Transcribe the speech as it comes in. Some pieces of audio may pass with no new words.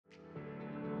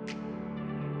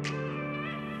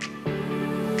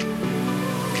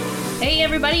Hey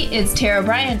everybody, it's Tara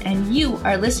Bryan, and you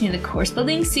are listening to the Course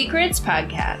Building Secrets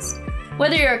podcast.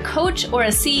 Whether you're a coach or a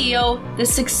CEO, the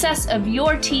success of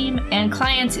your team and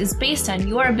clients is based on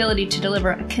your ability to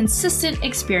deliver a consistent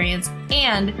experience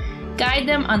and guide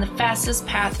them on the fastest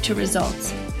path to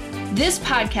results. This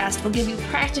podcast will give you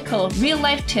practical,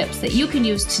 real-life tips that you can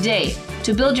use today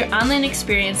to build your online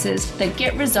experiences that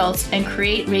get results and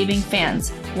create raving fans.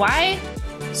 Why?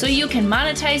 So you can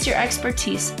monetize your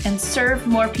expertise and serve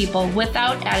more people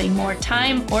without adding more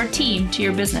time or team to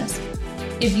your business.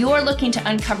 If you're looking to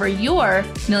uncover your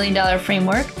 $1 million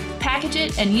framework, package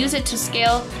it, and use it to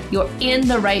scale, you're in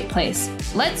the right place.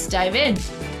 Let's dive in.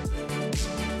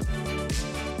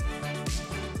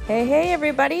 Hey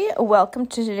everybody. Welcome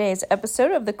to today's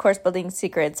episode of the Course Building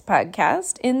Secrets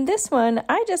podcast. In this one,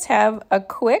 I just have a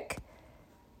quick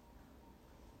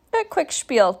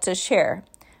spiel to share.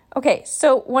 Okay,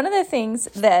 so one of the things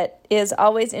that is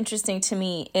always interesting to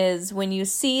me is when you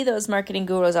see those marketing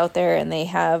gurus out there and they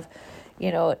have,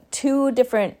 two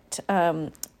different,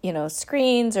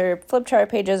 screens or flip chart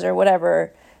pages or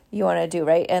whatever you want to do,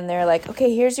 right? And they're like,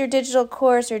 okay, here's your digital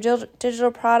course, your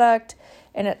digital product,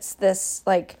 and it's this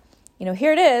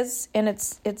here it is, and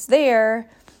it's there.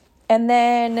 And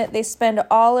then they spend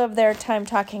all of their time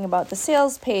talking about the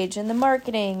sales page and the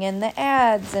marketing and the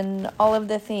ads and all of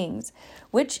the things,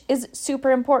 which is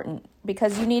super important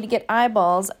because you need to get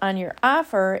eyeballs on your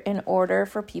offer in order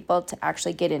for people to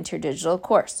actually get into your digital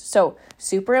course. So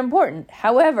super important.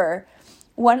 However,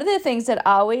 one of the things that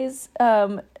always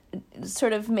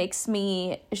sort of makes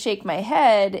me shake my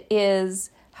head is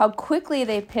how quickly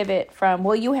they pivot from,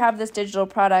 well, you have this digital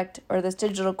product or this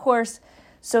digital course,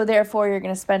 so therefore you're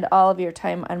going to spend all of your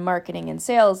time on marketing and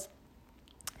sales.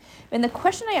 And the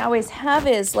question I always have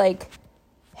is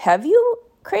have you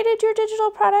created your digital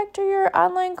product or your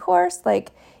online course?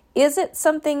 Is it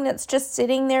something that's just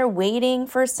sitting there waiting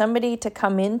for somebody to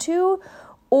come into?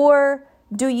 Or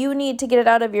do you need to get it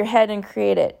out of your head and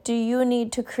create it? Do you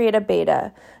need to create a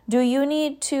beta? Do you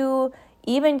need to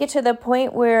even get to the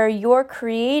point where you're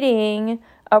creating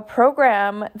a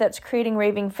program that's creating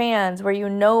raving fans, where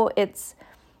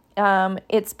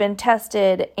it's been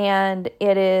tested and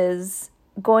it is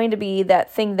going to be that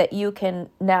thing that you can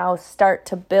now start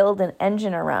to build an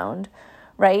engine around,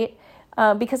 right?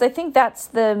 Because I think that's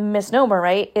the misnomer,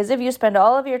 right? Is if you spend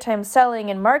all of your time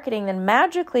selling and marketing, then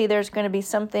magically there's going to be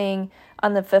something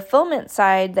on the fulfillment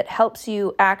side that helps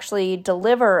you actually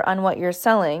deliver on what you're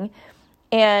selling.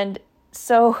 And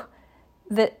so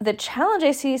the challenge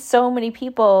I see so many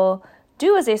people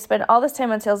do is they spend all this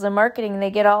time on sales and marketing and they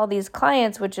get all these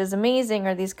clients, which is amazing,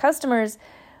 or these customers,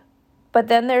 but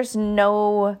then there's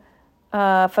no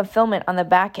fulfillment on the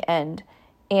back end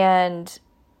and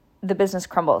the business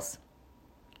crumbles.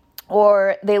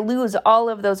 Or they lose all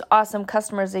of those awesome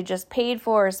customers they just paid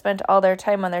for or spent all their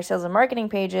time on their sales and marketing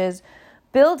pages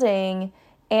building,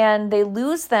 and they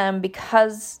lose them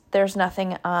because there's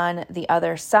nothing on the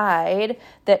other side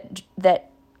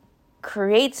that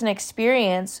creates an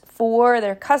experience for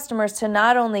their customers to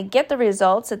not only get the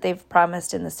results that they've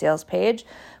promised in the sales page,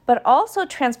 but also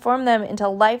transform them into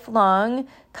lifelong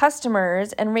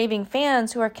customers and raving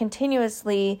fans who are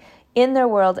continuously in their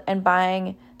world and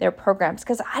buying their programs.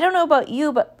 Because I don't know about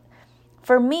you, but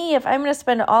for me, if I'm going to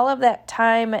spend all of that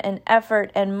time and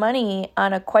effort and money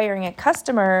on acquiring a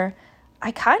customer,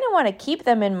 I kind of want to keep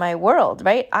them in my world,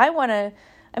 right?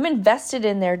 I'm invested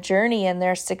in their journey and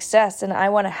their success, and I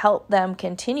want to help them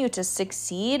continue to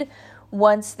succeed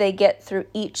once they get through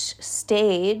each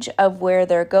stage of where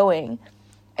they're going.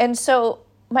 And so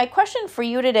my question for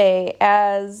you today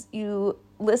as you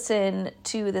listen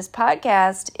to this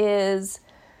podcast is,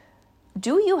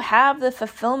 do you have the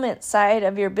fulfillment side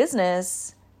of your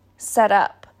business set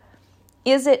up?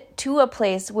 Is it to a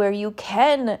place where you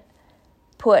can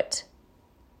put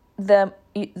the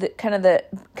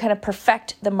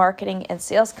perfect the marketing and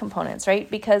sales components, right?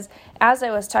 Because as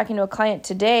I was talking to a client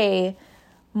today,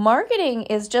 marketing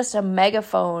is just a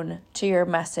megaphone to your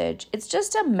message. It's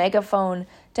just a megaphone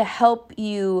to help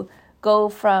you go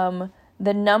from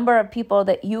the number of people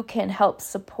that you can help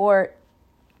support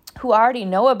who already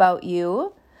know about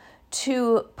you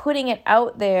to putting it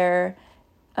out there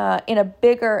in a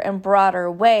bigger and broader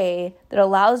way that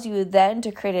allows you then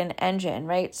to create an engine,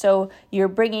 right? So you're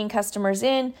bringing customers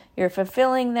in, you're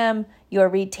fulfilling them, you're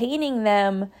retaining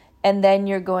them, and then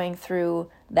you're going through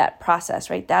that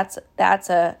process, right? That's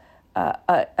a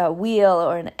wheel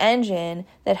or an engine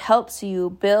that helps you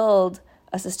build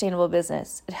a sustainable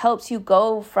business. It helps you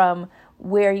go from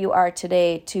where you are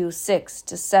today to 6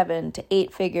 to 7 to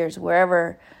 8 figures,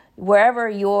 wherever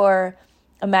your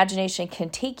imagination can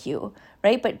take you,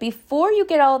 right? But before you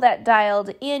get all that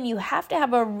dialed in, you have to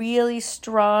have a really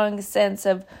strong sense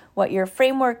of what your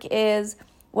framework is,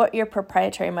 what your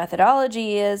proprietary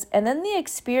methodology is, and then the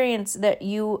experience that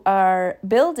you are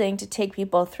building to take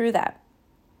people through that.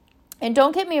 And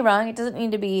don't get me wrong, it doesn't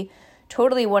need to be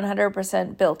totally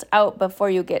 100% built out before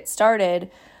you get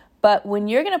started. But when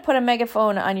you're going to put a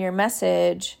megaphone on your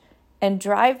message and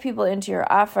drive people into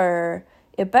your offer,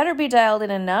 it better be dialed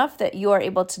in enough that you are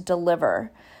able to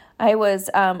deliver. I was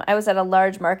at a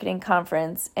large marketing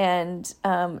conference, and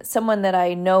someone that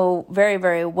I know very,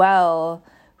 very well,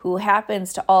 who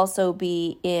happens to also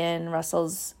be in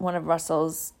one of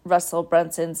Russell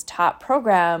Brunson's top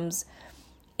programs,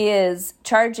 is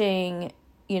charging,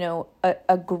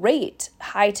 a great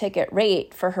high ticket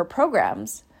rate for her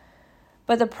programs.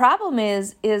 But the problem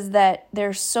is that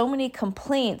there's so many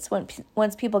complaints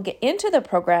once people get into the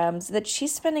programs that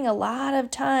she's spending a lot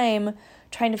of time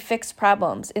trying to fix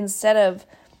problems instead of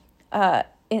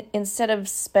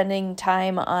spending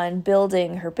time on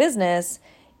building her business,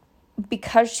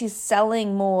 because she's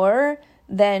selling more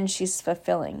than she's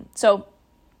fulfilling. So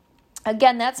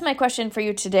again, that's my question for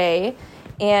you today.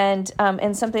 And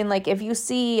something like, if you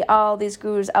see all these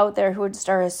gurus out there who would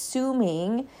start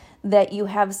assuming that you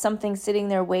have something sitting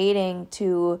there waiting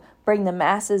to bring the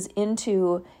masses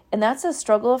into, and that's a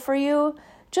struggle for you,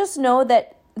 just know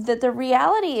that the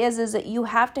reality is that you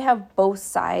have to have both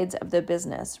sides of the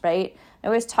business, right? I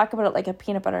always talk about it like a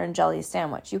peanut butter and jelly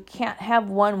sandwich. You can't have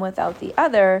one without the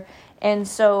other. And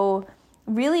so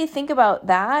really think about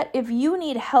that. If you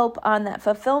need help on that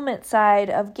fulfillment side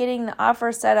of getting the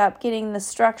offer set up, getting the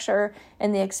structure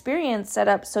and the experience set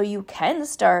up so you can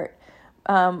start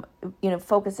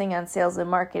focusing on sales and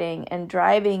marketing and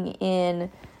driving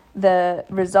in the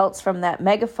results from that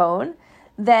megaphone,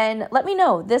 then let me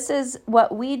know. This is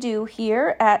what we do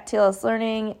here at TLS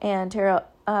Learning and Tara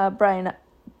Bryan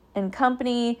and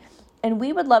Company, and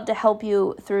we would love to help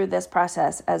you through this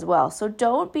process as well. So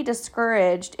don't be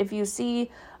discouraged if you see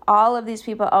all of these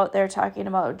people out there talking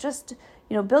about just,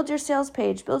 build your sales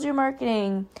page, build your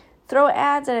marketing, throw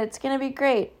ads at it, it's going to be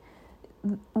great.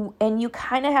 And you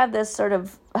kind of have this sort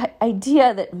of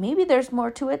idea that maybe there's more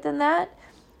to it than that.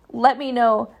 Let me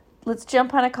know. Let's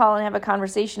jump on a call and have a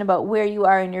conversation about where you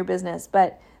are in your business.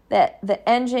 But that the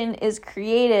engine is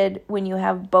created when you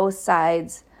have both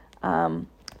sides of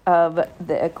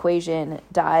the equation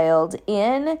dialed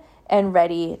in and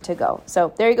ready to go.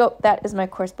 So there you go. That is my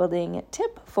course building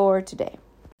tip for today.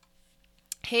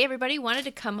 Hey everybody, wanted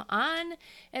to come on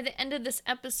at the end of this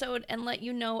episode and let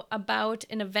you know about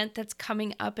an event that's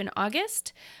coming up in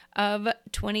August of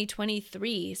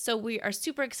 2023. So we are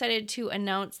super excited to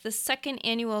announce the second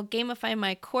annual Gamify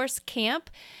My Course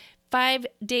Camp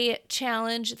 5-day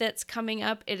challenge that's coming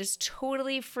up. It is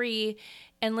totally free.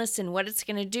 And listen, what it's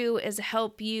going to do is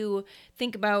help you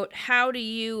think about how do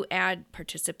you add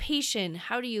participation?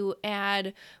 How do you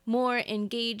add more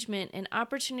engagement and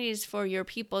opportunities for your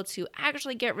people to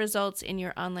actually get results in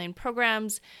your online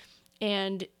programs?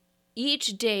 And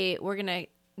each day we're going to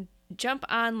jump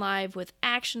on live with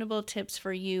actionable tips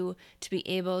for you to be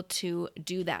able to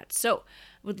do that. So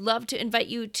would love to invite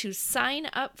you to sign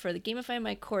up for the Gamify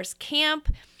My Course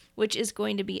Camp, which is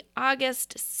going to be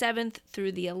August 7th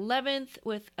through the 11th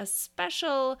with a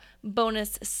special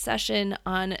bonus session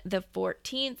on the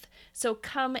 14th. So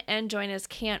come and join us.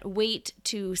 Can't wait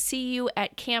to see you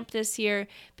at camp this year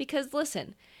because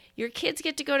listen, your kids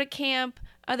get to go to camp,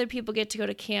 other people get to go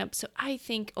to camp. So I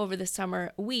think over the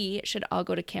summer, we should all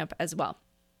go to camp as well.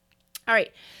 All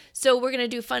right, so we're going to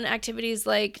do fun activities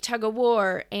like tug of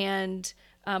war and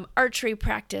archery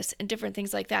practice and different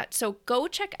things like that. So go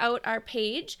check out our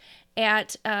page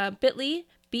at bit.ly,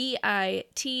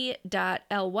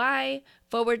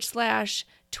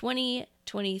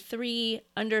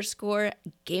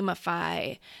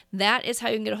 bit.ly/2023_gamify. That is how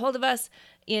you can get a hold of us.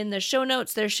 In the show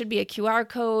notes, there should be a QR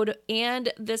code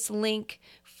and this link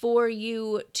for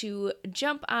you to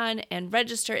jump on and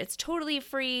register. It's totally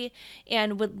free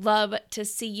and would love to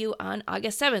see you on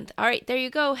August 7th. All right, there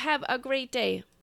you go. Have a great day.